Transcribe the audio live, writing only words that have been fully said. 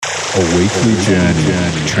A weekly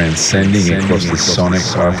journey transcending across the sonic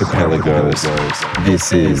archipelagos.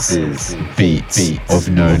 This is Beats of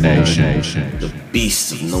No Nation. The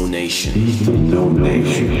Beasts of No Nation.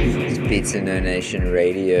 It's Beats of No Nation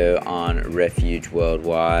radio on Refuge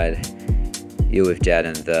Worldwide. You're with Jad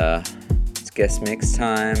and the. It's guest mix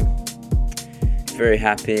time. Very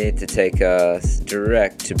happy to take us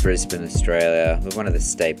direct to Brisbane, Australia, with one of the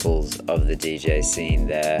staples of the DJ scene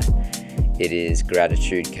there. It is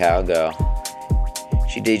Gratitude Cowgirl.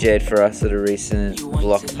 She DJ'd for us at a recent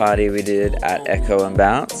block party we did at Echo and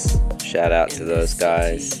Bounce. Shout out to those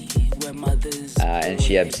guys. And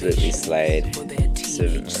she absolutely slayed. So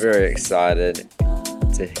very excited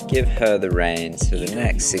to give her the reins for the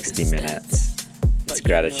next 60 minutes. It's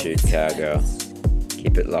Gratitude Cowgirl.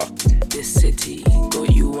 Keep it locked. This city got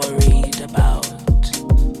you worried about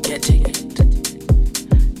getting it.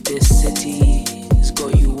 This city's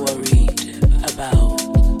got you worried about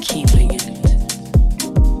keeping it.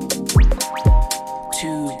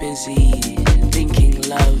 Too busy thinking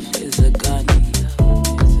love is a gun.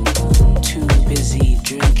 Too busy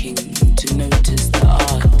drinking to notice the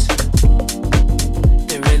art.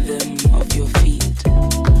 The rhythm of your feet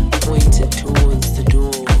pointed towards the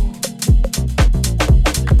door.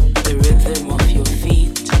 The rhythm of your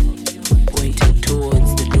feet pointed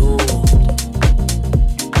towards the door.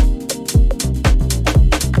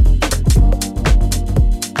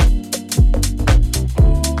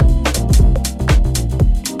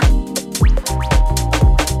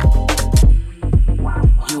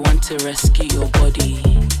 You want to rescue your body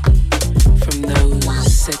from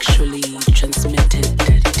those sexually transmitted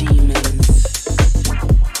demons.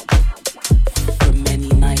 From many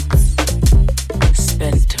nights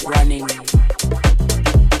spent running,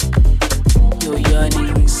 your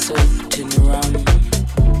yearning soaked in rum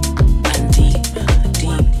and deep,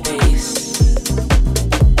 deep bass,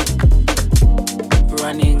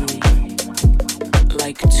 running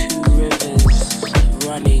like two rivers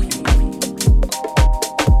running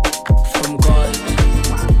from God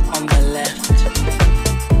on the left,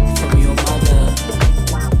 from your mother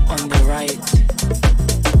on the right,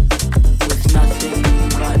 with nothing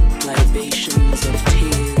but libations of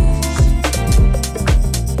tears,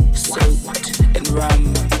 soaked in rum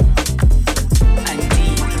and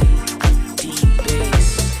deep, deep bass,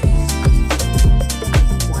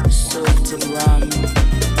 soaked in rum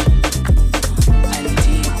and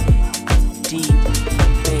deep, deep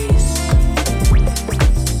bass.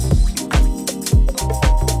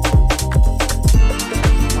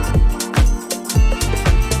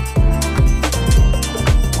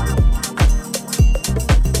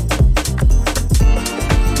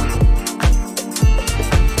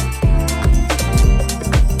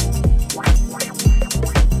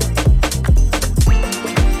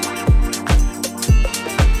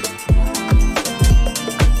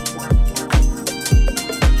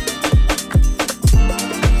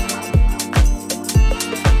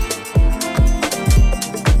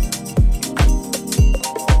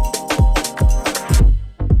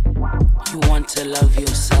 You want to love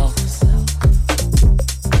yourself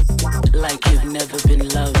like you've never been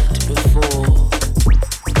loved before,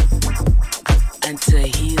 and to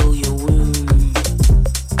heal your womb,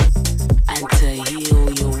 and to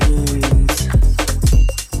heal your wounds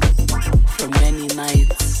from many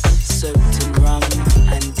nights soaked in rum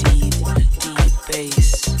and deep, deep bass.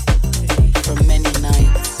 From many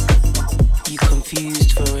nights you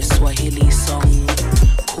confused for a Swahili song,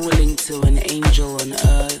 calling to an angel on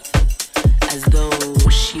earth as though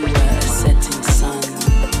she were a setting sun.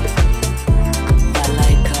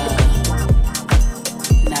 Malaika,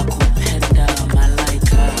 nakupenda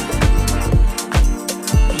malaika.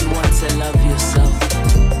 You want to love yourself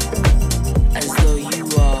as though you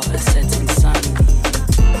are a setting sun,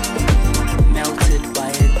 melted by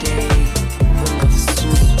a day full of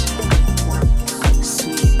sweet,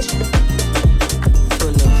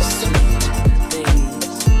 full of sweet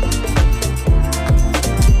things.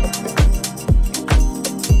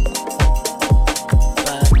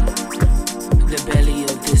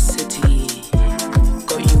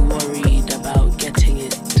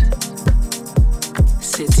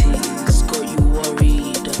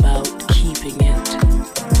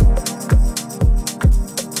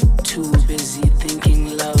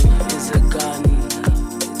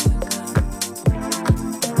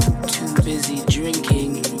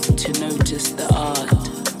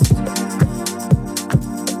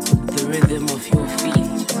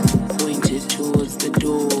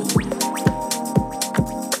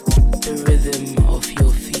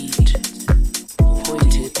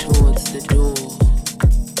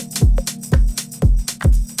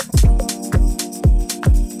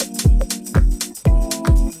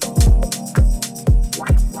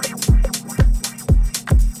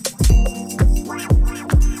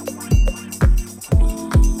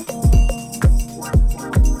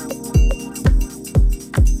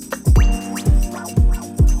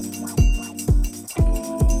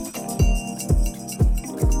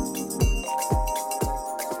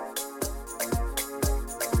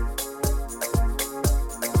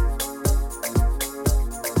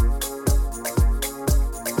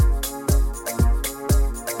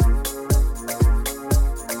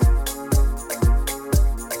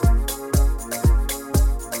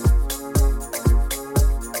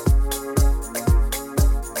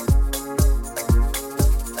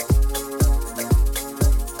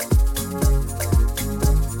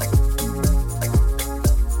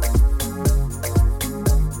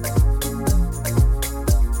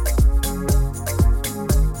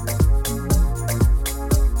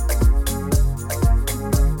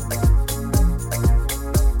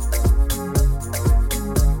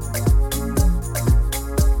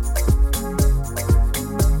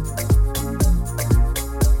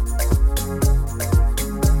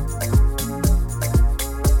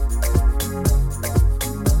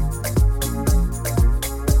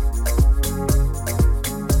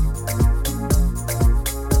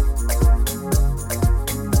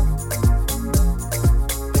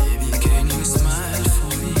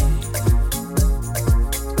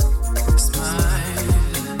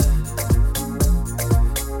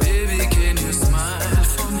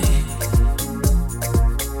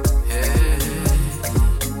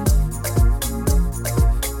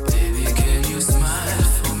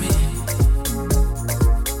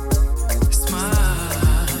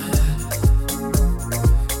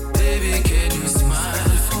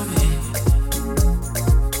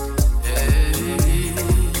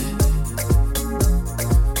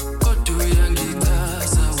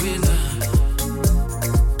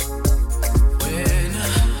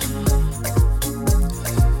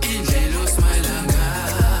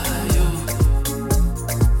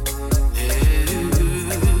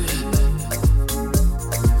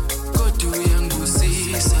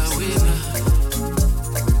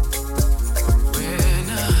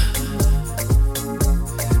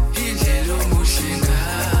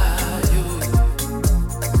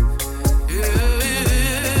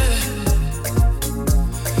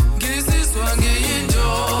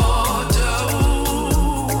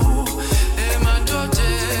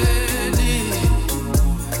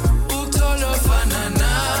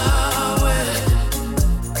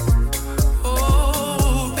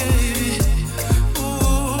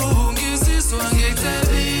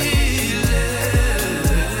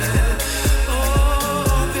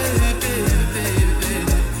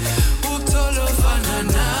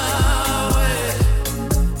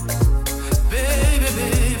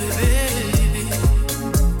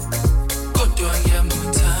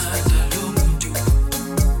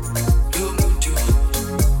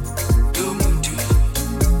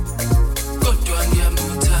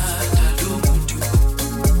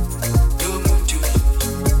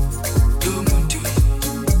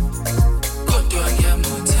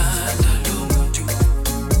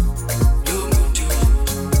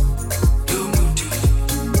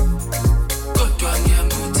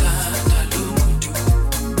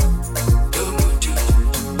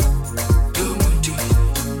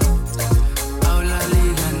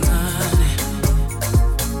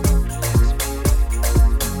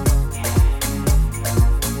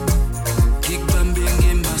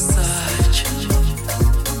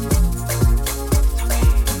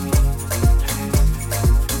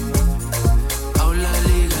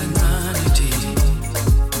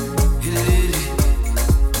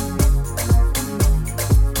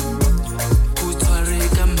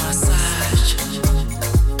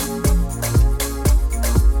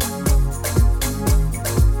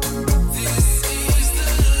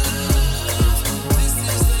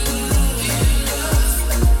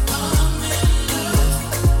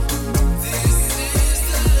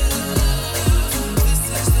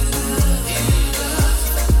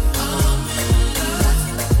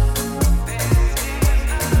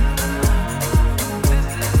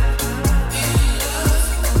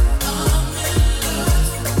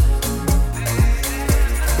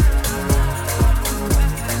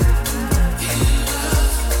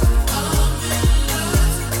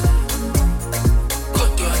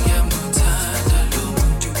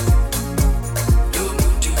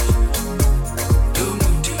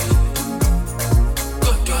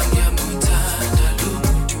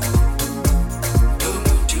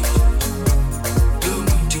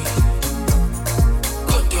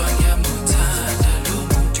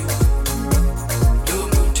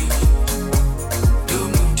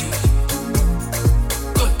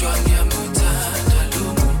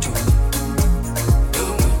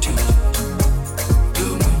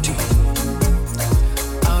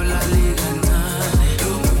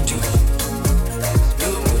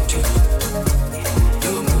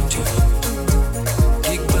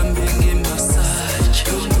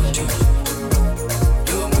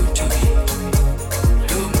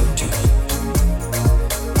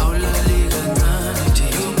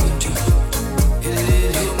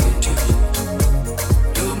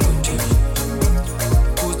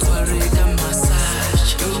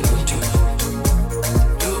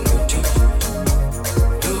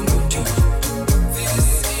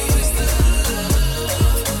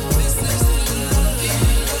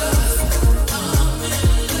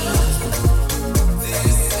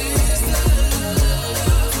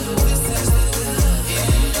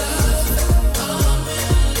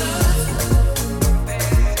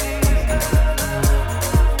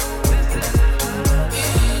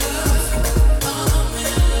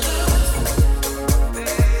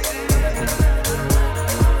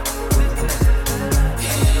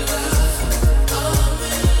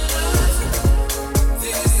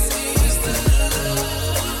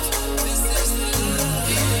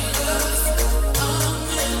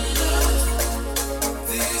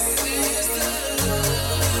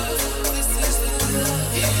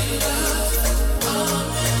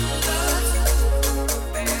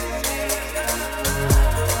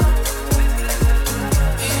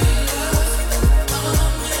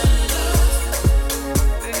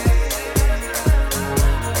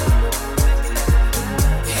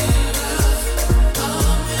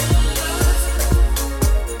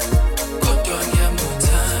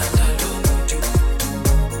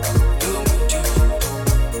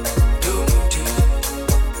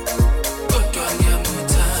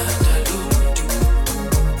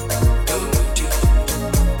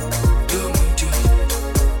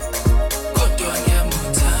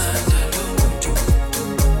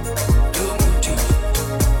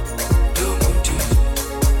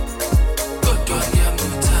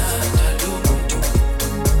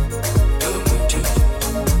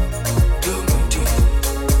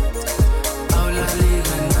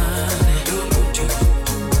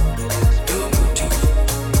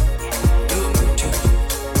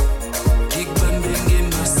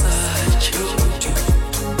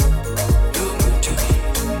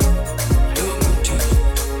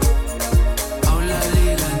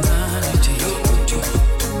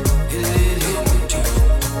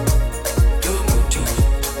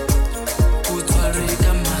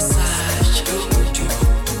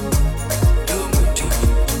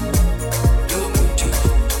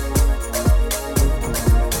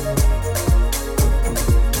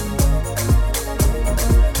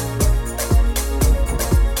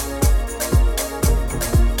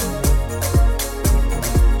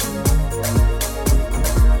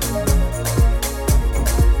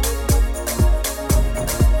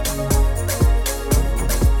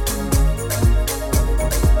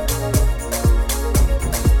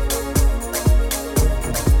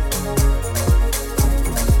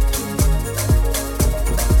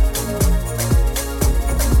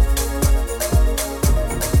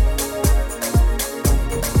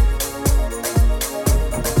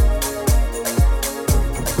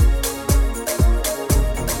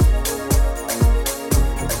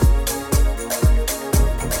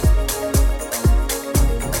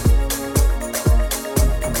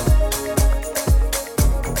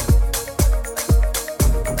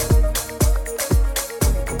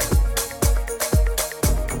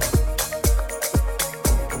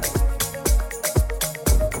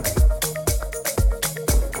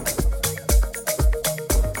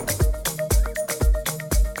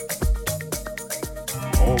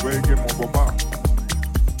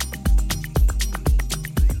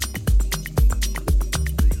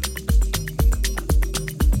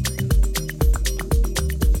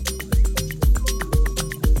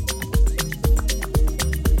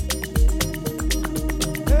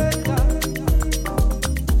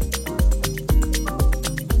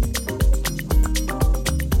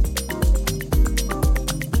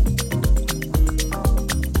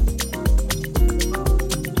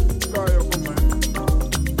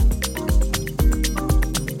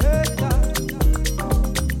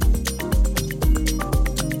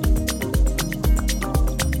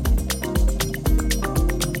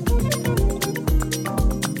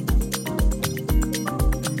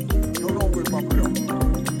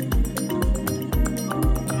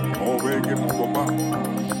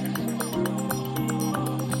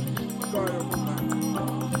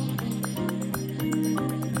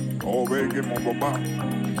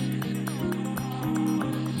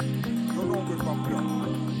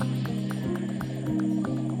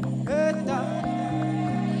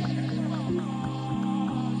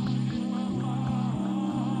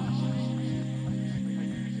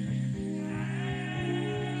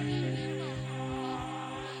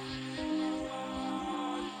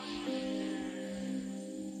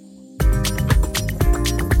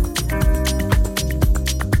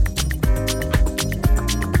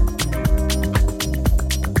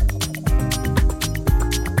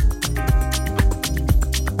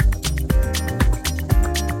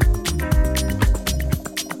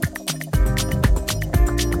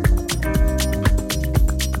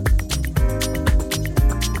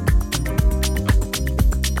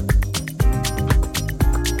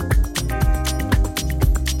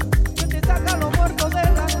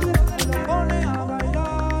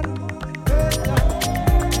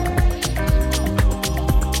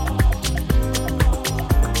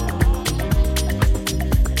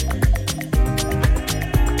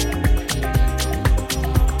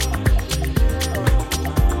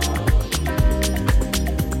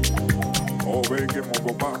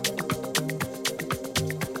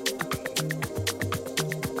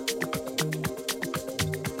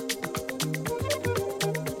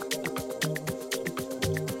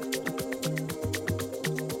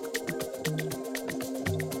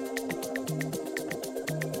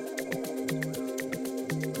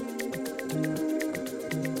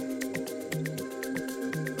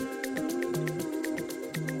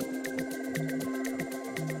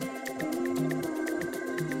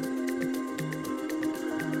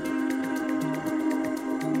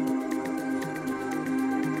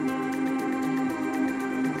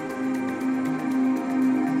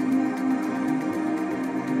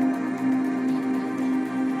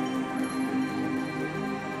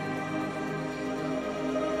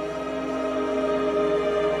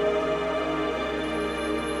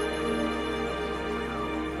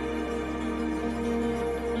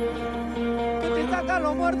 saca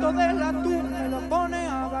los muertos de la tumba y los pone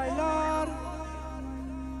a bailar.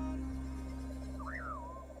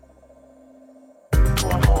 Tu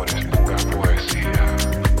amor es pura poesía.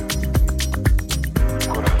 Mi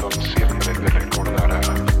corazón siempre te recordará.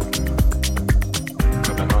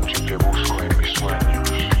 Cada noche te busco en mis sueños.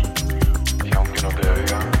 Y aunque no te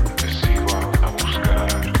vea, te sigo a buscar.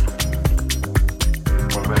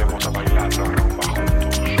 Volveremos a bailar la rumba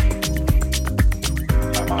juntos.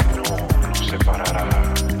 La mano nos separará.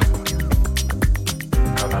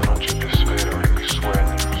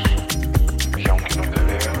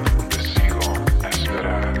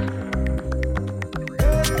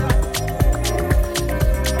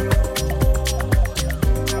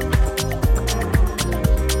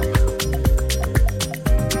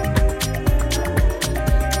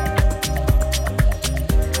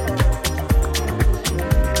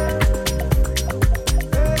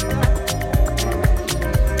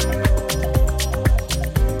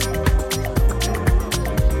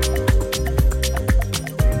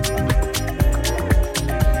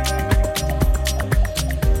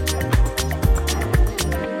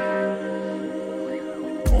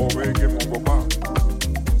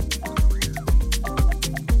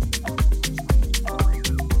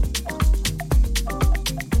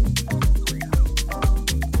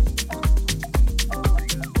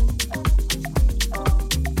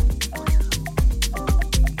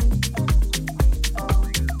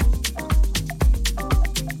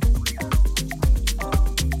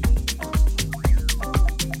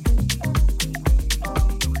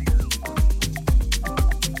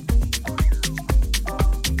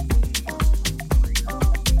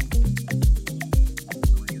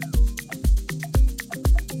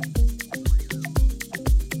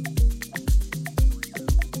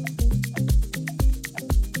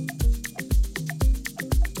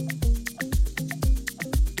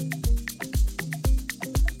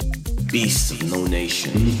 Beast of no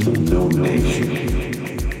nation. No nation.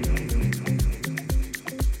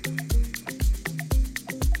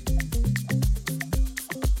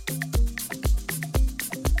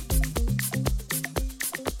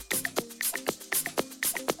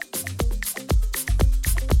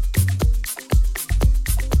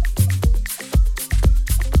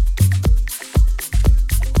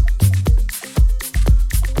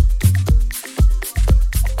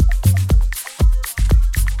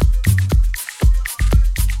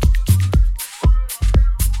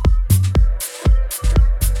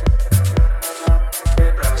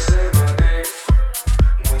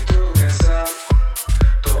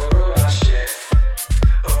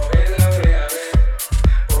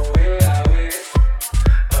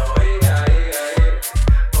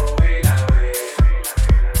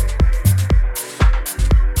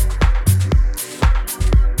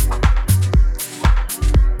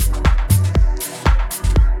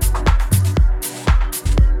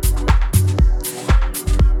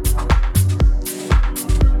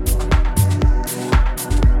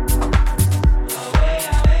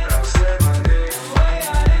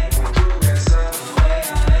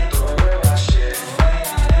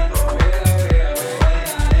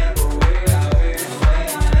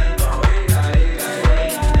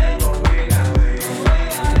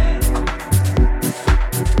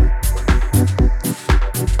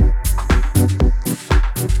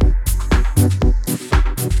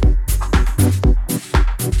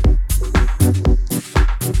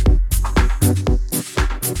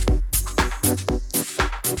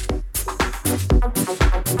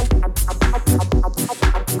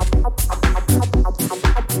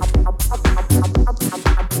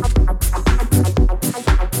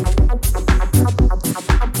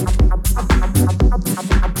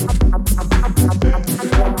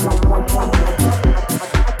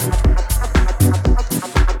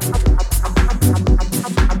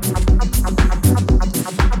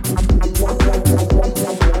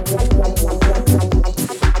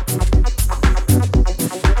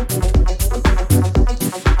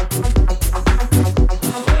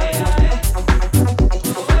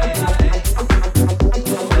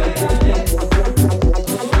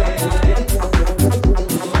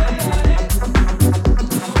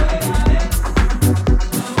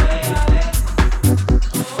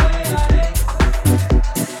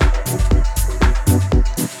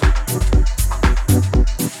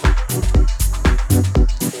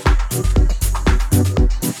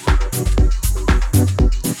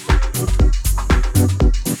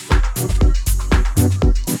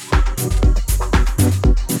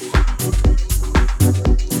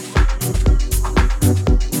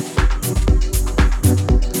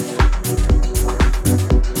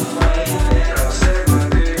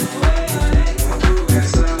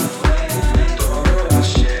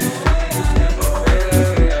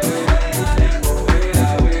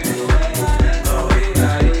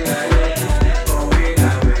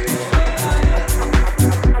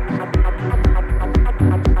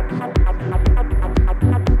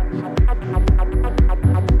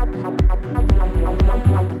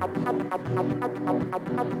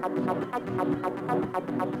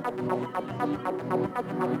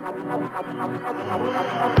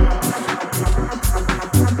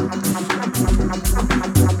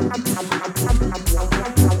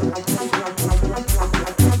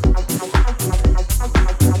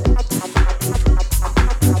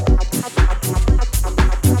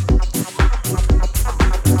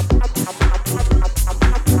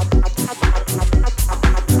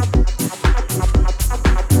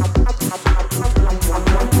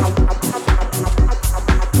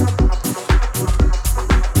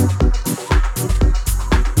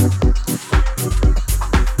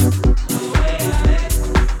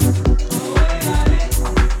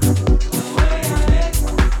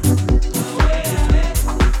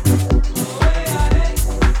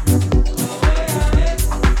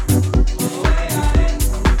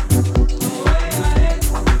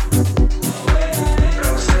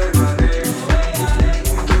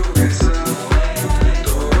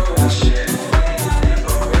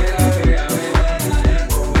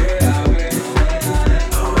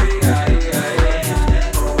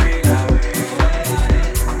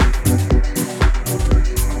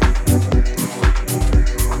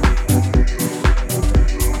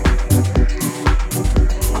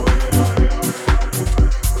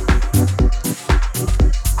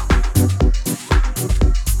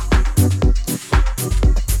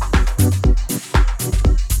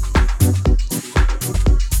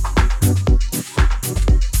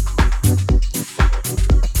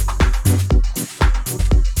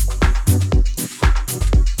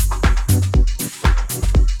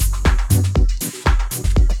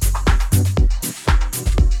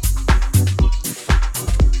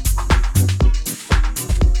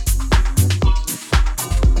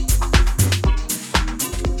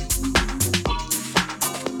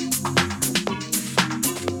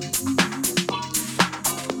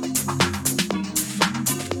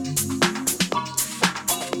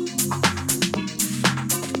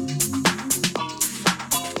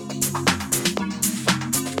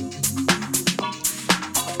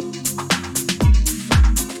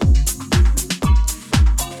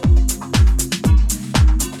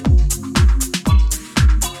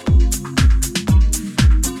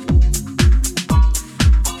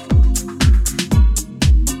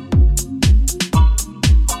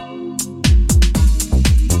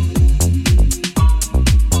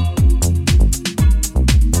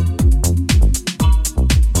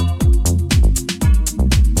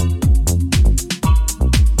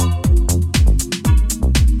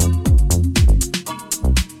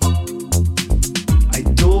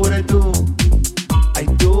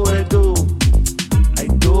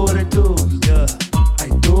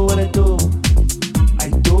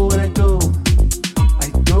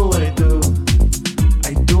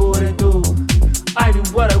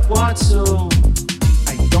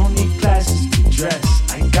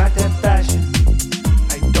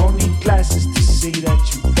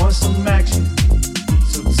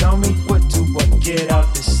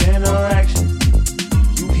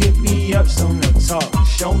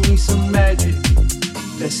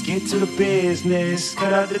 business.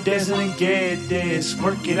 Cut out the dancing and get this.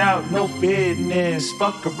 Work it out, no business.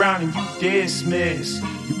 Fuck around and you dismiss.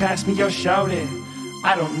 You pass me your shouting.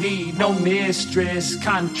 I don't need no mistress.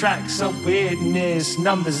 Contracts a witness.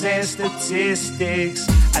 Numbers and statistics.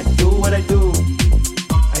 I do what I do.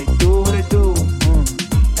 I do what I do.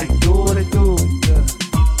 I do what I do.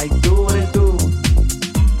 I do what I do.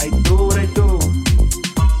 I do what I do.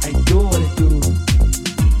 I do what I do.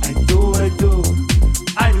 I do what I do.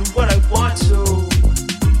 I do what I want to.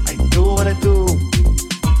 I do what I do.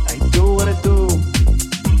 I do what I do.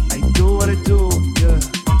 I do what I do. Yeah.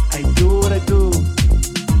 I do what I do.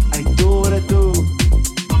 I do what I do.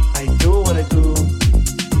 I do what I do.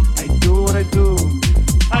 I do what I do.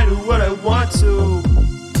 I do what I want to.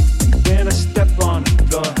 When I step on the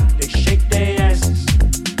floor, they shake their asses.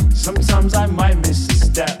 Sometimes I might miss a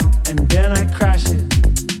step, and then I crash it.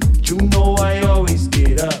 But you know I always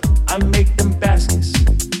get up. I make them baskets.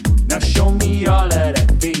 Now show me all of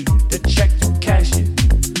that beat. The check, you cash it.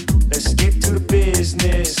 Let's get to the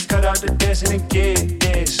business. Cut out the dancing and get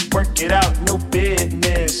this. Work it out, no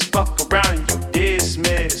business. Fuck around and you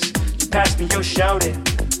dismiss. You pass me your shouting.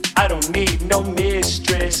 I don't need no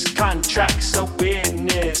mistress. Contracts a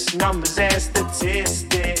witness. Numbers and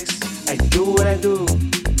statistics. I do what I do.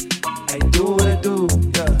 I do what I do.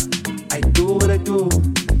 Yeah. I do what I do.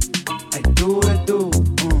 I do what I do.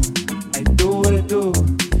 I do what I do.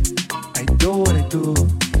 I do what I do.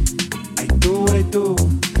 I do what I do.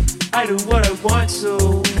 I do what I want to.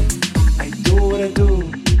 I do what I do.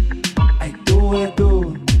 I do what I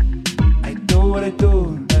do. I do what I do.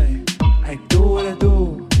 I do what I do.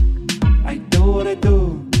 I do what I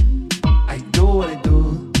do. I do what I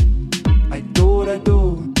do. I do what I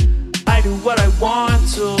do. I do what I want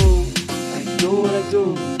to. I do what I do.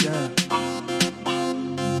 Yeah.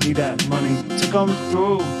 Need that money to come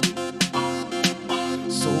through,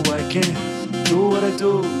 so I can do what I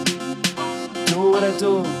do. Do what I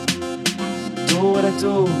do. Do what I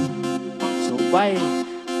do. So I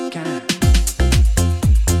can.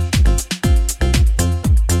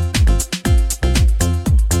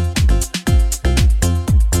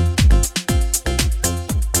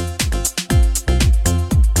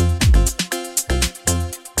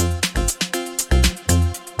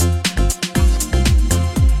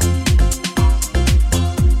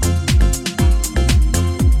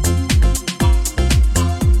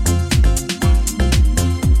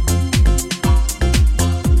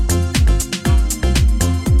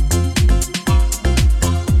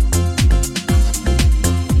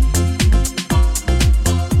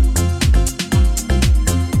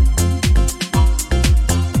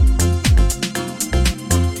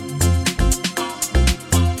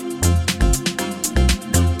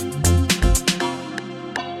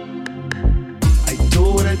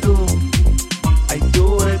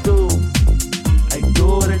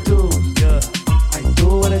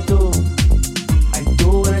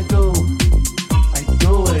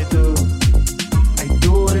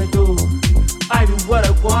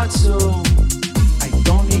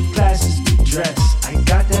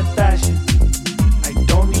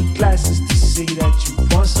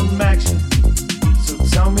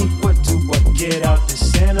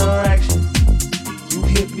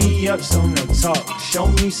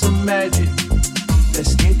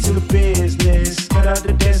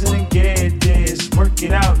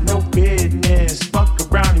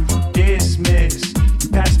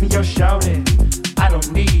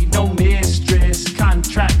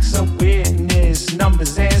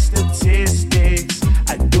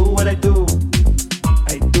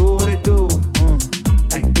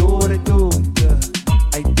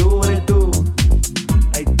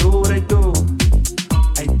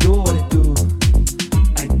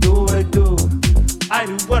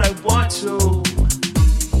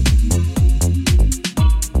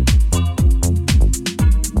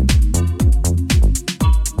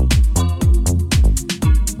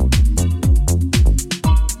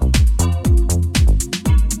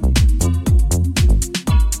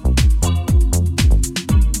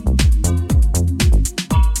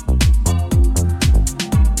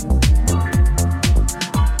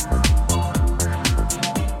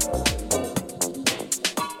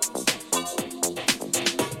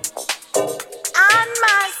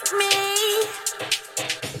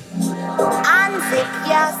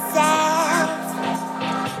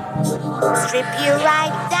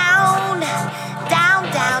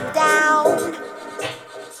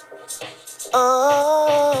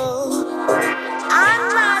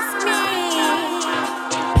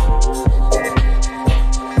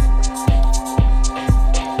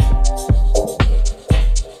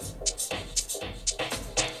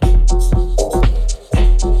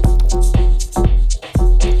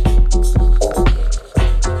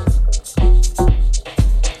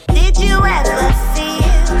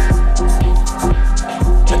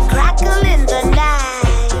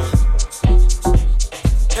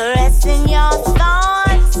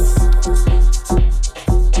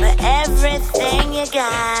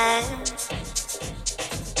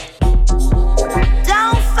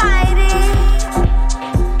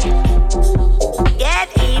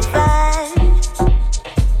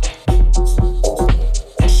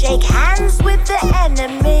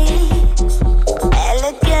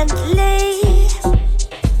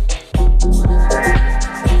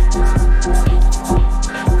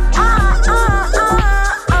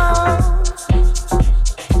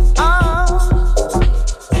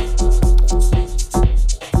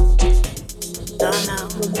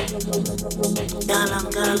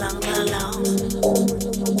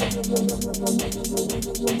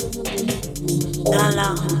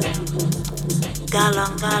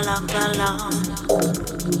 Galong, galong, galong.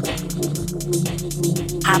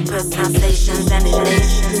 Hyper sensations and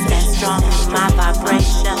elations stand strong in my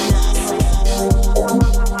vibrations.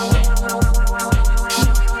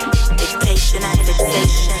 Dictation and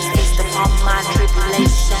fixation feast upon my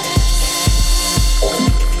tribulation.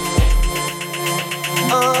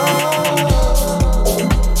 Oh.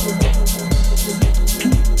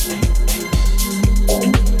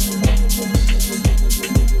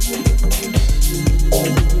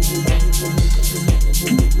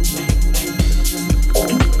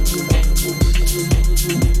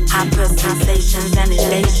 Hyper sensations and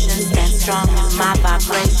elations stand strong in my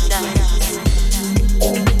vibration.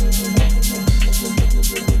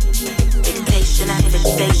 Dictation and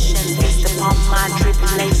fixation feast upon my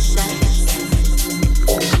tribulation.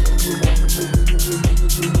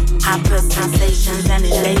 Hyper sensations and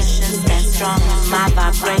elations stand strong in my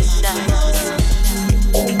vibration.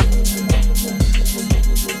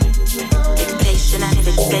 Dictation and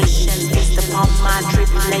fixation feast upon my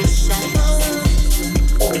tribulation.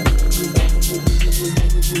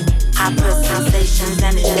 Hyper sensations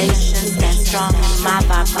and elations stand strong in my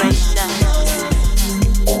vibration.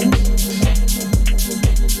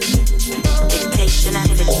 Dictation and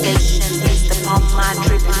fixation feast upon my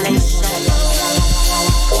tribulation.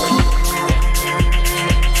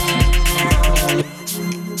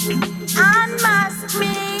 Unmask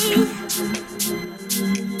me,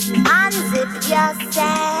 unzip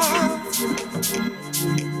yourself,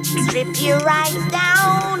 strip you right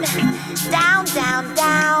down, down, down,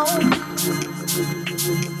 down.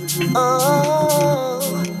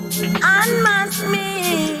 Oh, unmask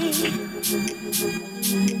me,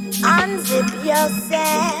 unzip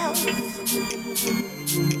yourself,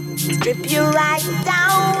 strip you right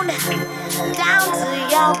down, down to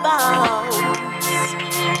your bones.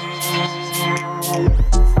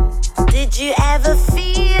 Did you ever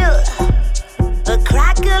feel the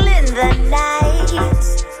crackle in the night,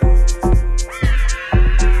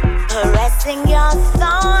 caressing your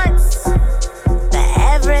thoughts for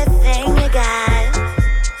everything you got?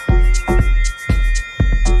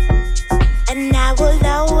 And I will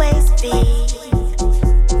always be,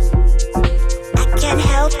 I can't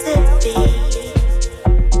help to be,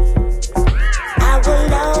 I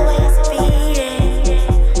will always be in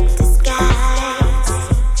disguise.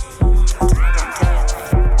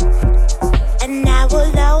 And I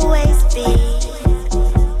will always be,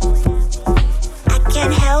 I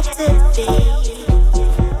can't help to be,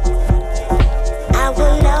 I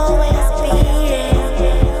will always be in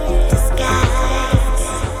disguise.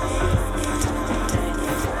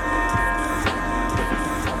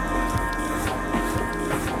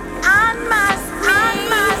 Unmask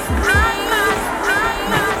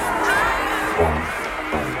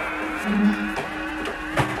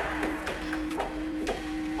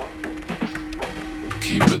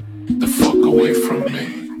Keep it the fuck away from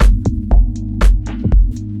me.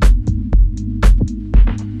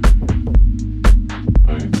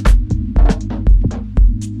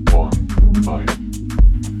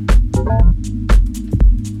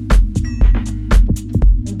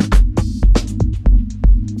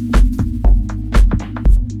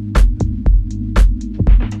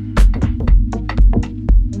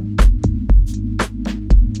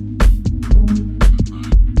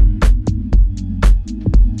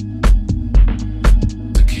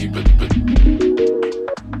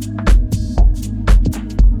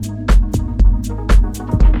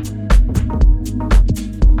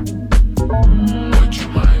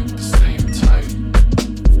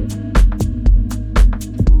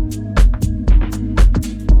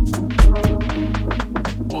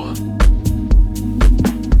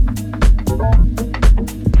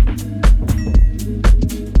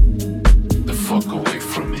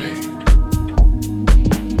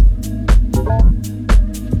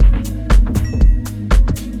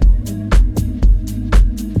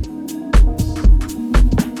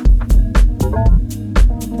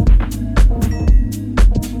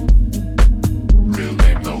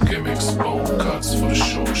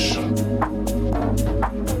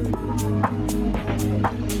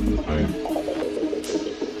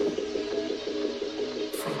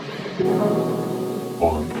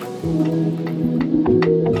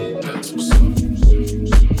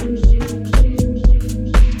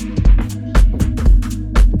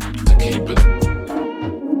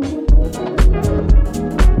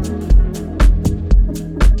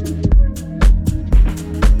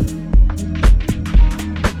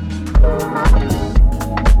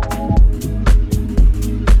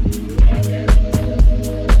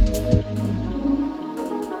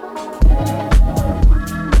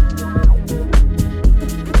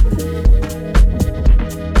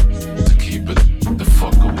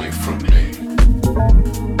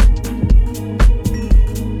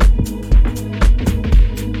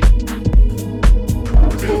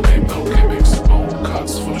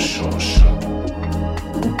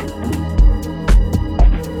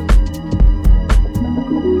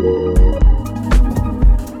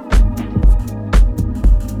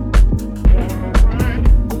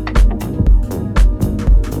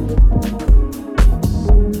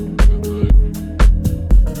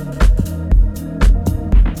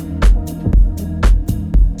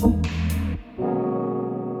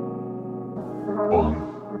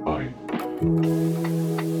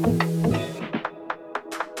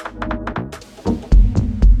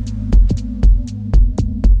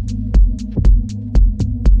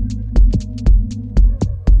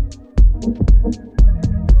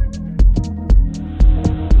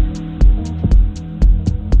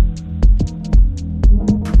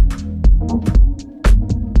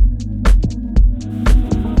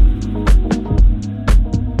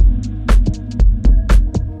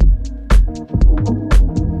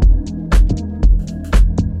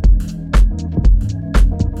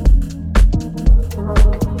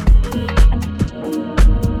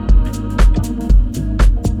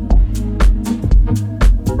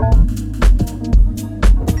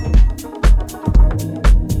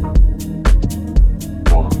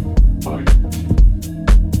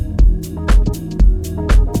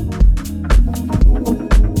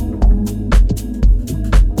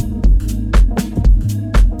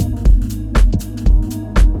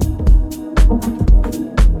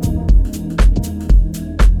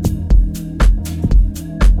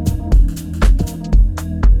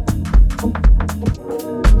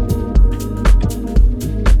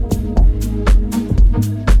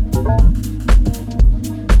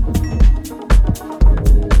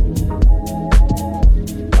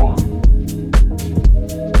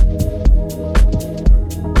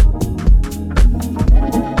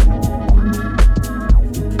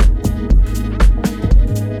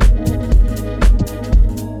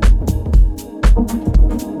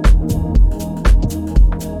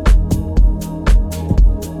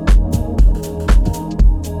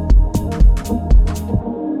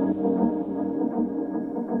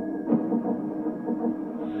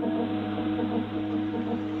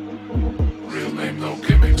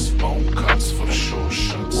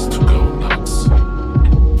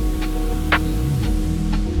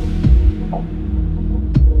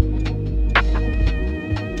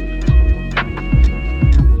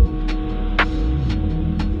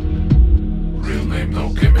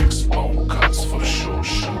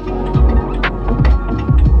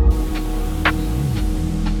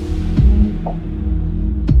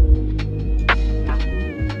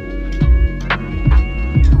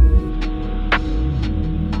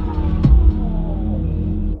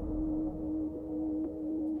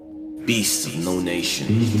 Beast of no nation.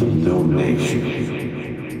 Beast of no nation.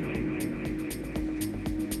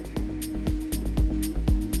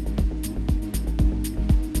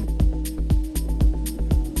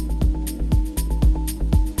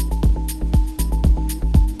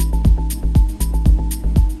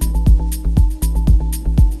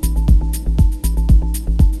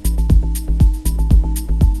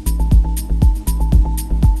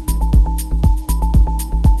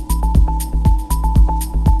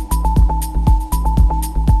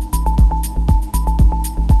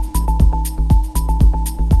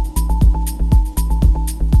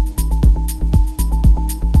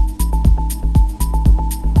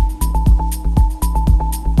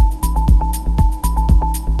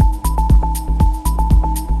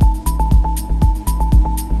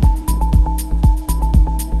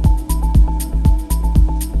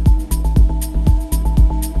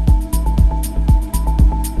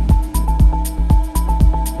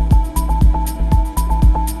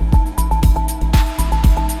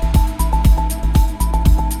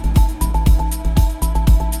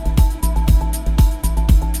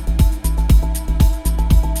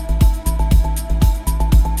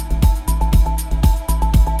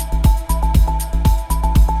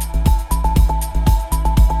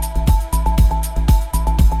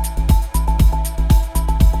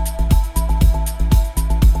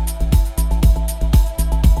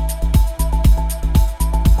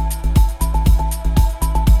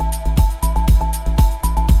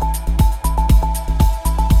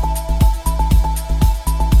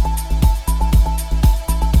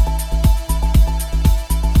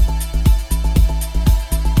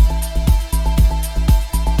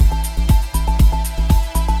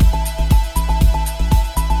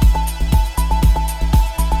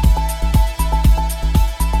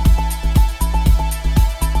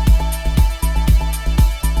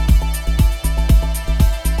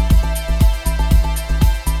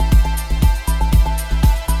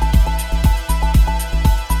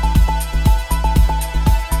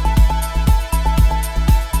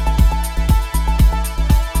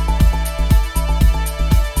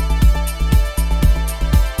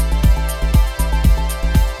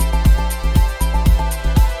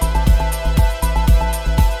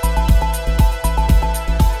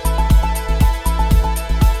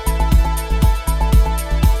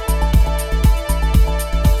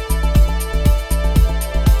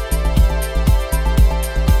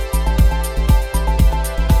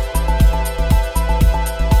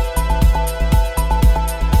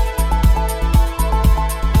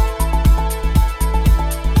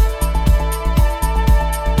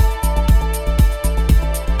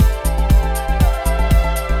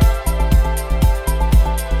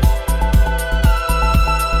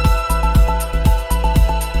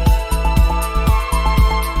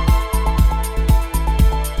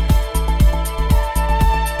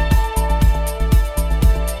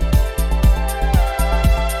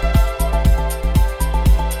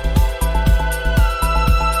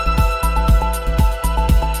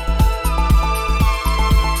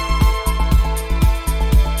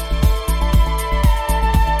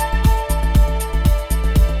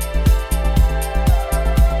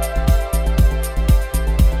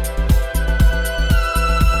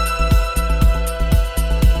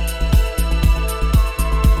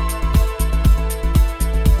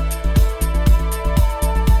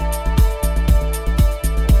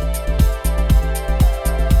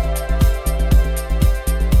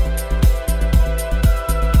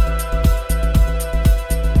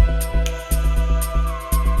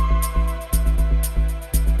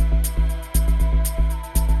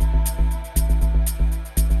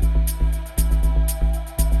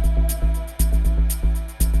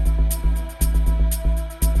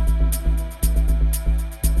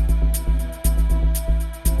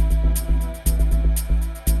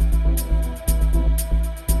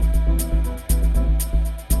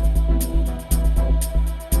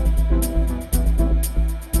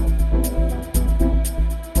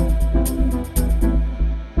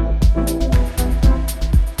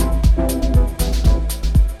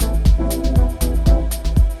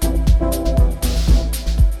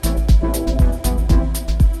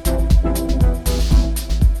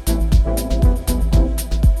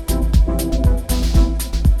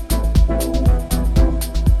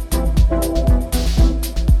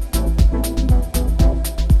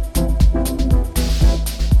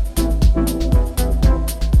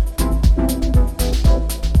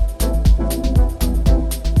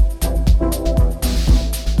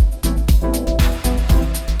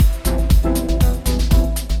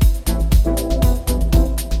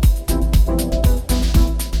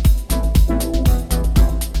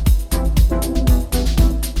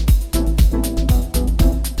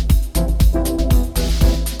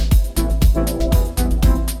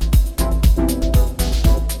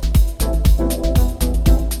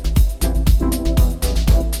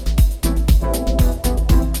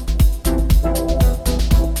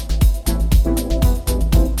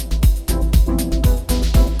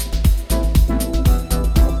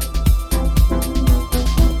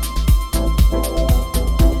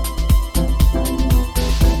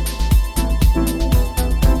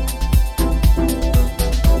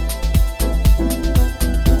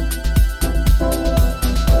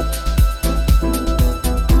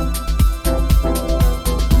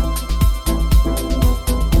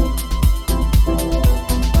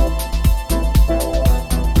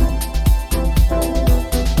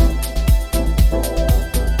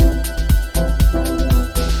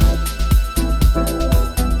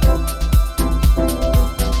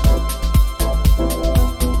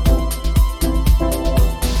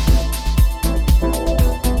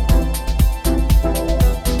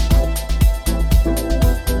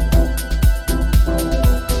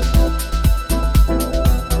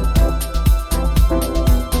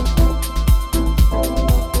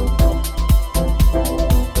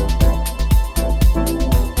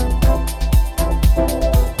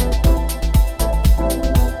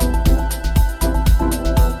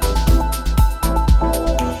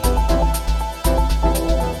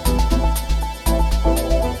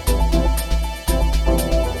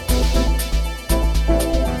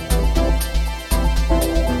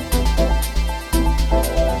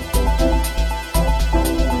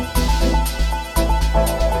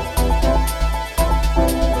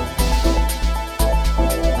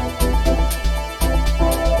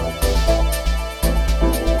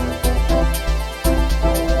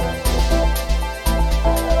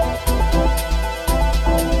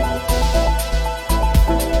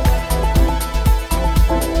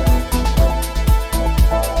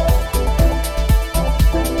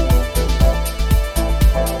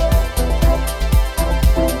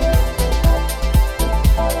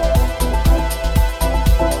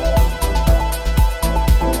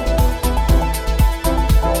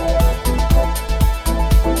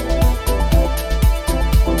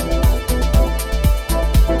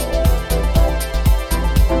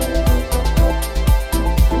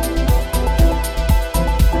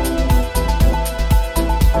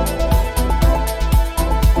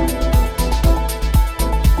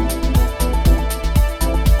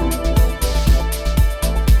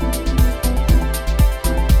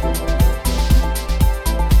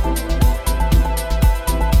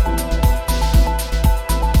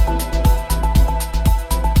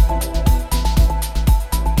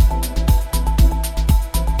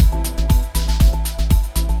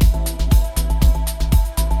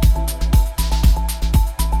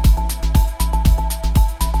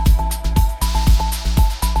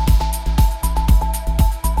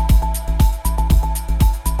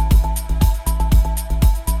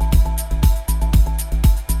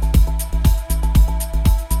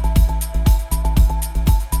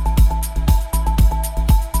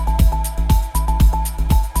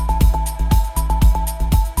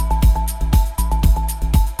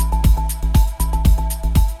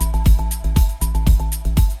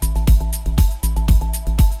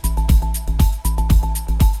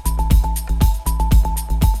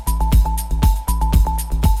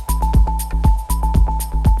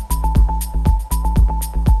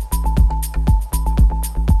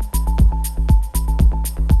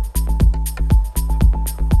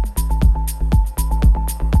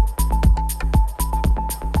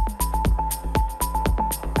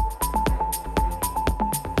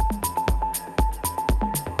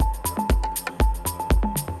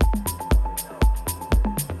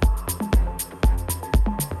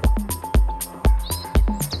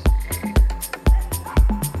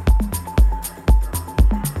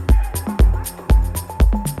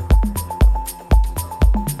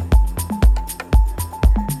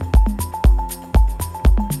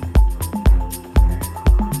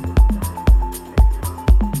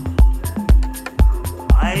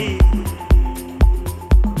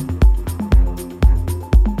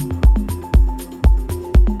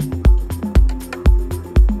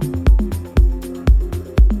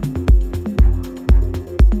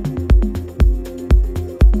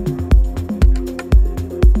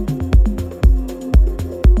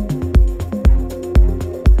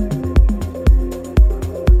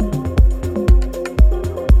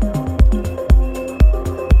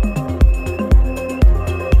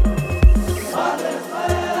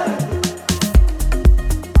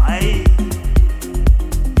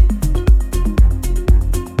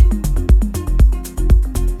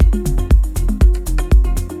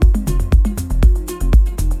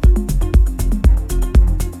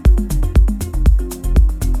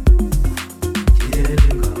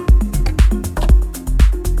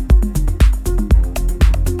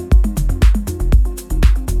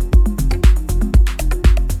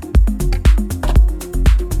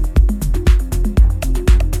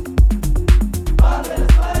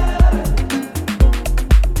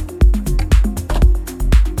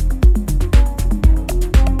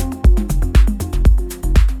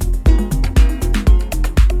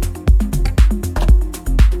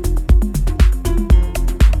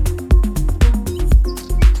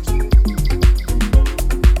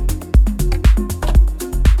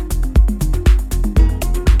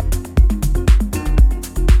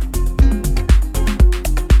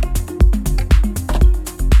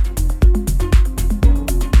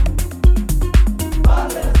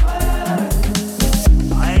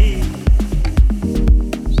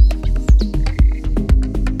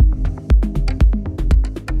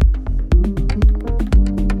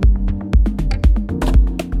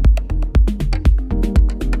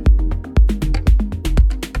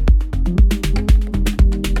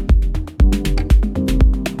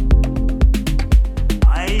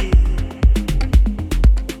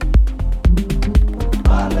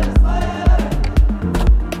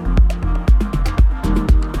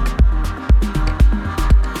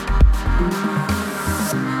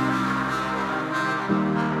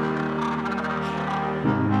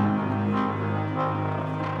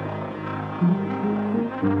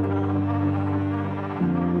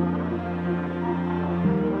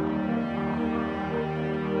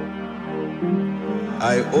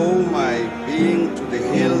 I owe my being to the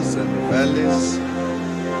hills and valleys,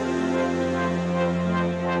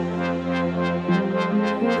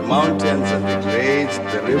 the mountains and the glades,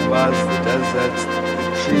 the rivers, the deserts, the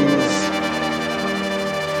trees,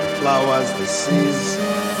 the flowers, the seas,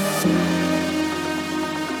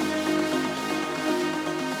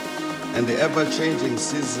 and the ever-changing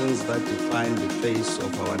seasons that define the face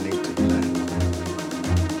of our native land.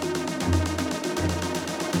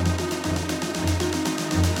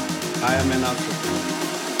 I am an African.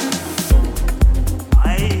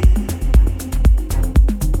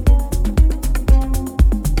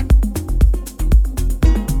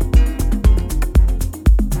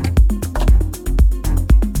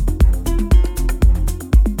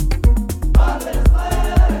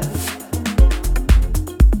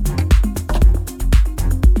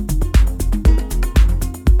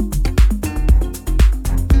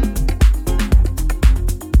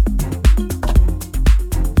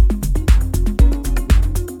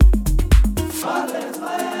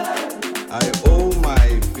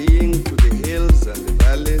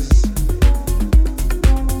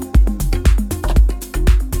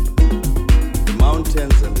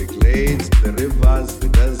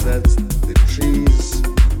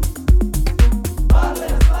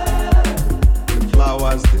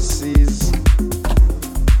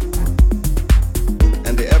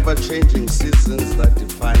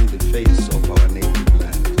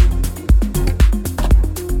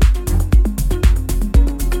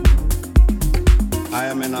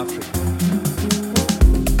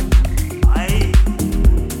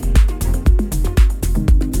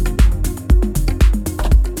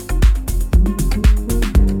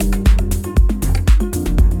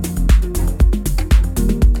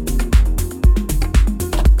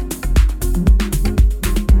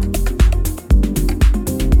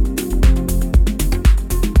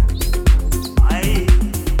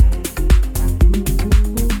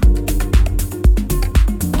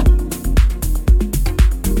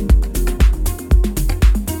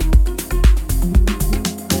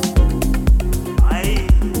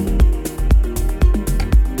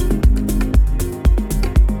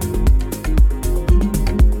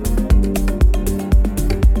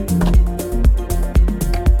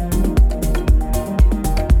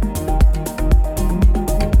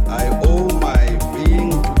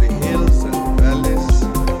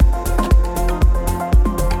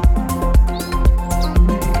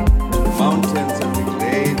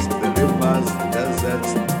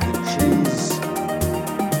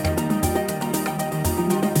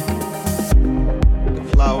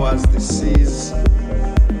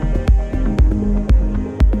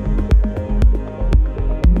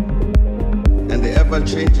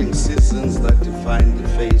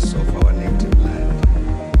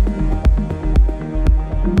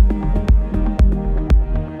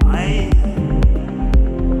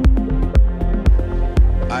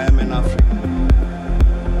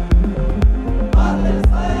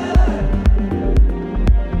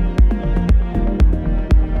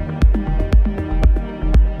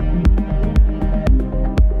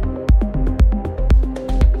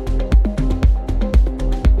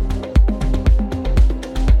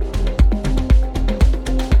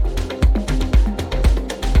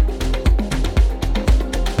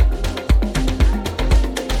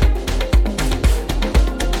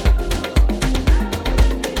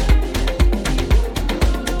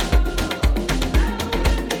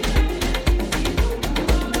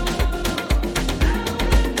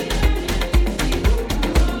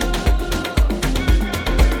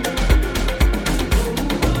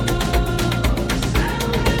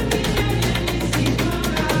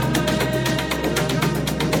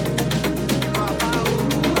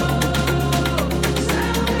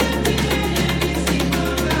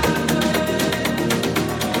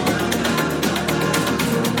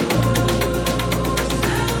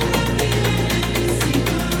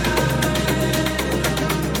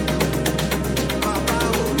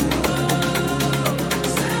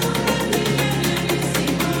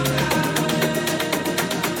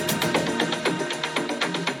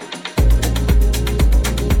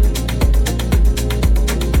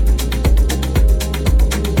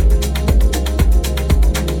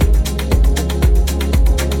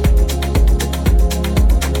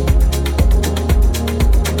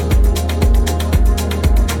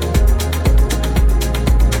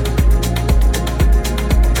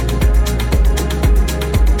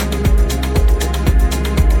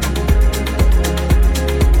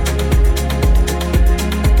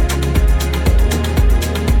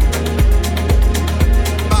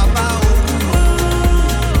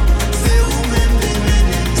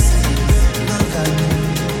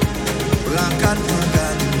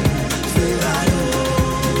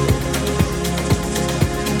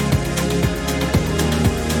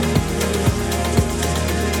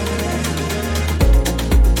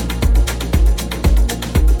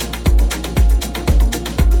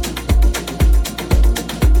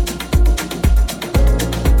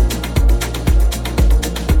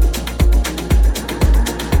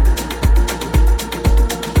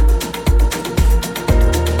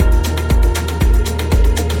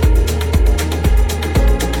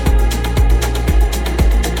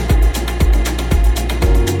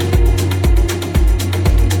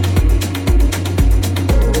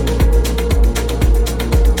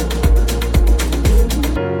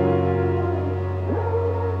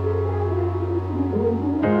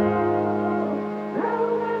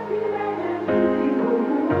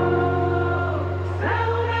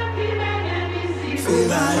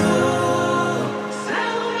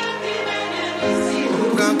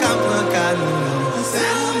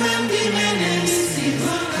 settlement.